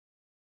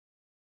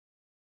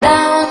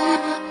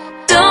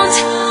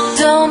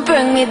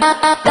me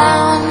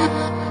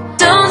down.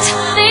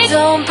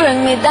 Don't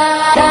bring me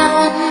down.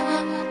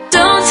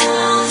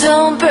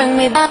 Don't bring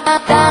me down.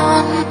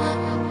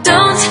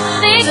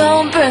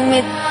 Don't bring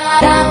me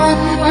down.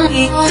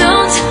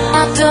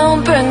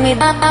 Don't bring me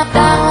down.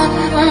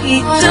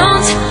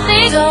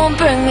 Don't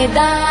bring me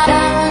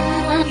down.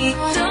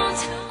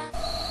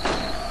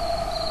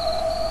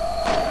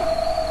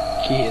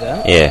 Can you hear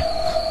that? Yeah.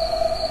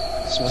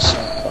 It's my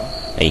sniper.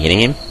 Are you hitting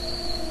him?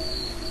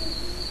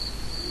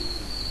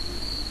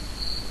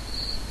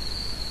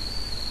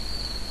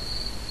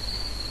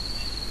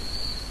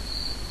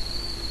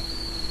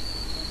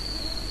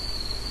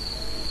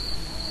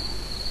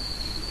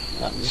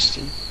 I missed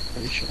him.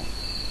 Pretty sure.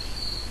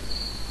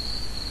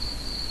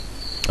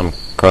 I'm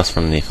across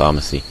from the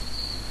pharmacy.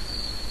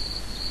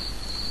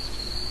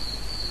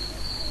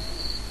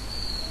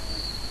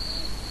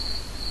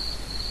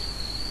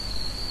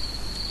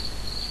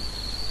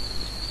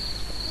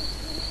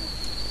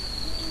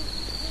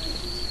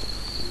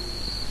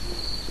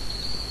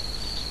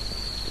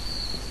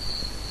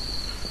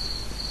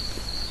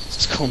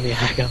 Just call me a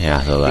hacker. Yeah,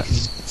 I saw that.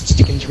 Because he's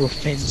sticking through a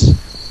fence.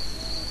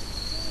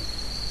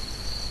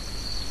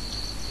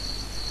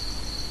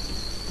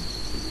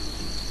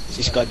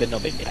 This guy better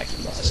not be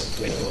hacking us.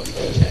 Where do you want to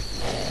get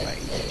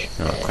range?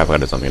 Oh crap, I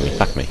got a zombie on me.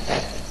 Fuck me.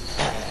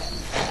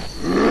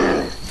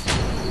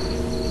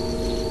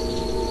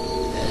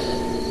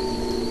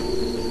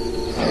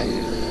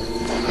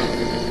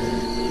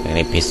 I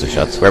need pistol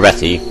shots.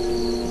 Whereabouts are you?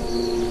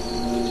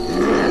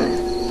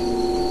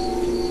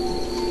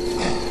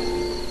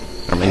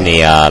 I'm in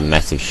the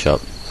massive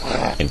shop.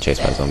 Getting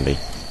chased by a zombie.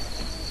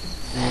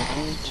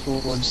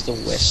 Towards the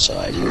west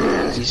side.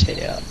 He's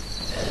head out.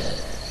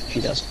 If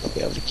he doesn't, I'll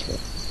be able to kill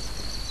him.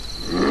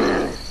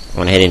 I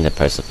want to head into the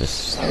post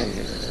office.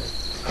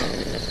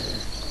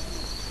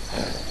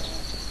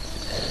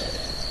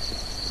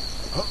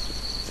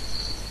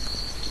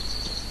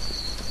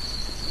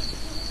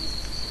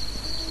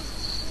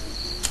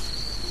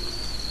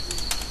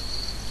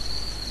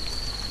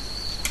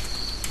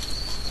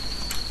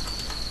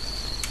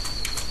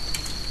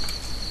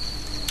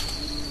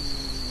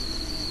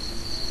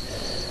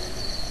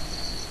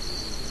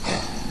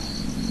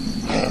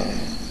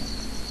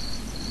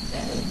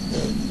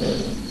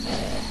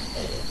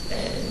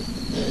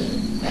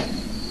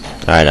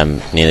 Alright,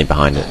 I'm nearly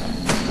behind it.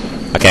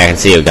 Okay, I can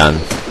see your gun.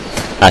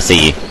 I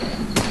see you.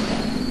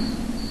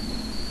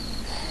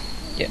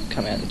 Yeah,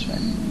 come out this way.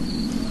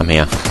 I'm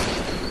here.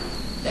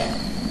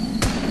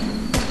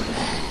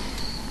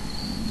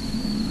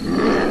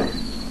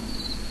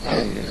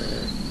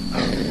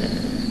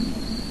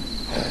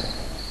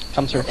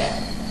 Come through.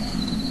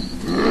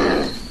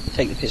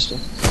 Take the pistol.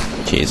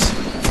 Cheers.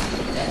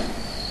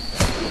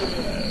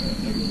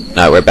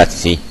 No, we're about to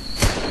see.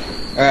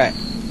 Alright.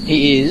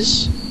 He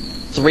is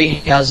 3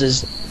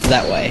 houses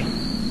that way.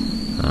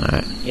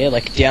 Alright. Yeah,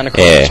 like down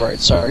across Yeah. this road.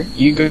 Sorry.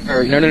 You go.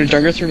 No,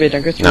 don't go through there.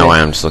 Don't go through No there. way,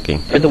 I'm just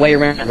looking. Go the way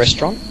around the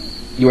restaurant.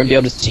 You won't be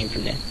able to see him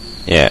from there.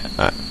 Yeah,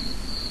 alright.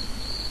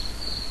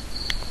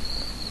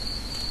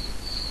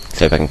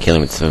 See if I can kill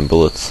him with 7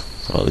 bullets.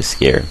 Or at least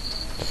scare him.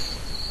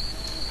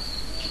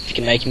 If you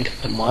can make him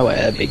come my way,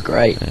 that'd be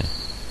great. Yeah.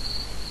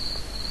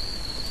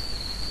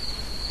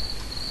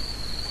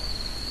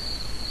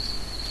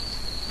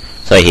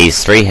 So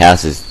he's 3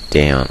 houses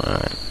down,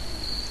 alright.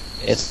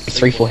 It's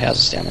 3-4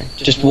 houses down there.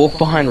 Just walk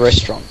behind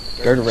restaurant.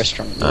 Go to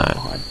restaurant and walk Alright.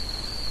 behind.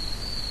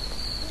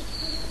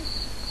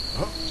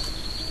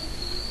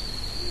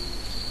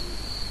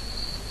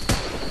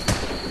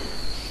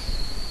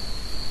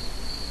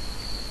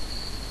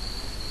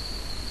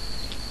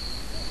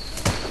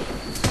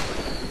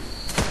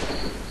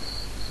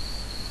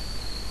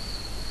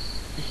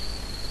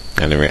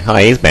 Oh,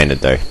 he's banded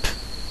though.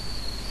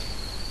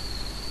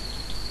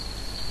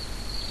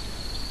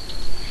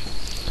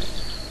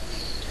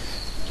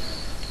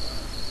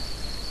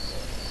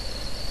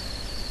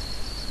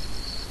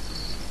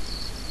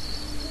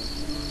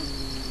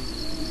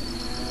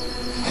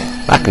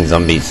 Fucking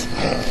zombies. Do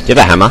you have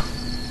a hammer?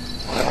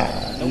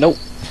 Nope.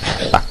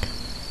 Fuck.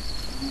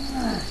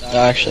 No,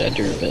 actually, I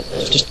do a bit.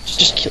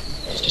 Just kill.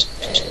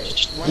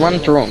 Just run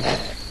through him.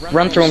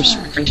 Run through him,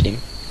 sprint him.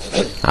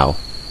 Ow.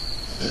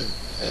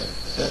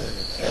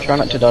 Try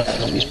not to die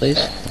to zombies, please.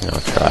 I'll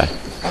try.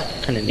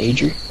 Kinda need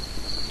you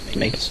to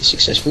make it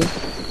successful.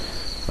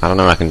 I don't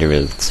know what I can do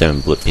with a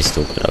 7 bullet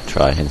pistol, but I'll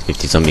try. And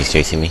 50 zombies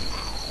chasing me.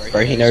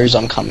 Bro, he knows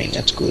I'm coming,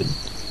 that's good.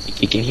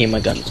 He can hear my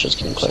guns just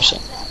getting closer.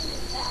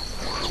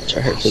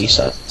 So hopefully he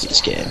starts to get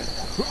scared.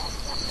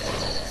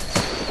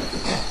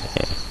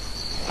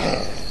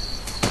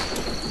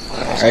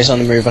 Alright, he's on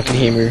the move, I can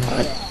hear him.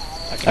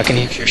 I can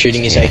hear him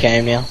shooting his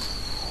AKM now.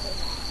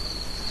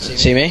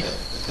 See me?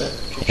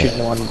 Shooting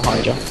the one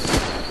behind you.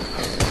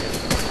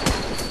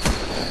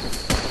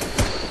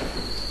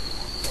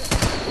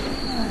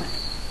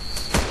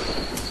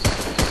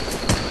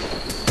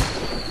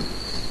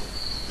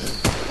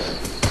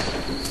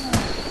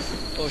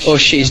 Oh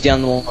shit, he's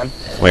down the one.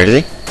 Where is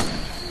he?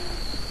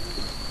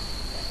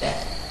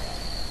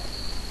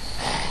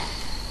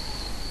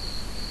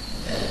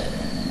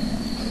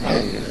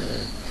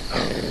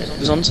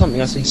 was on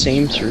something I could see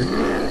him through.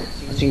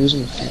 I think he was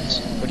on the fence.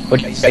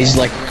 But he's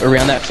like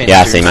around that fence.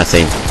 Yeah, I see him, I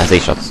see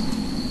shots.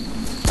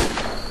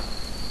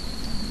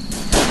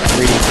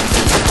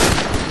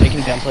 Take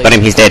him down, please. Got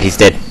him, he's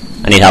dead.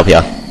 I need help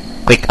here.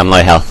 Quick, I'm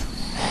low health.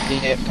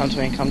 Yeah, come to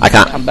me, I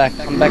can't. Come back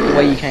the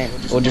way you came.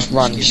 Or just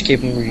run, just keep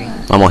him moving.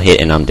 One more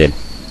hit and I'm dead.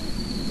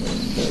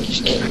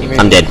 Just keep him moving.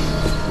 I'm dead.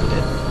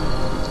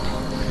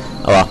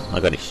 Oh well, I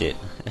got his shit.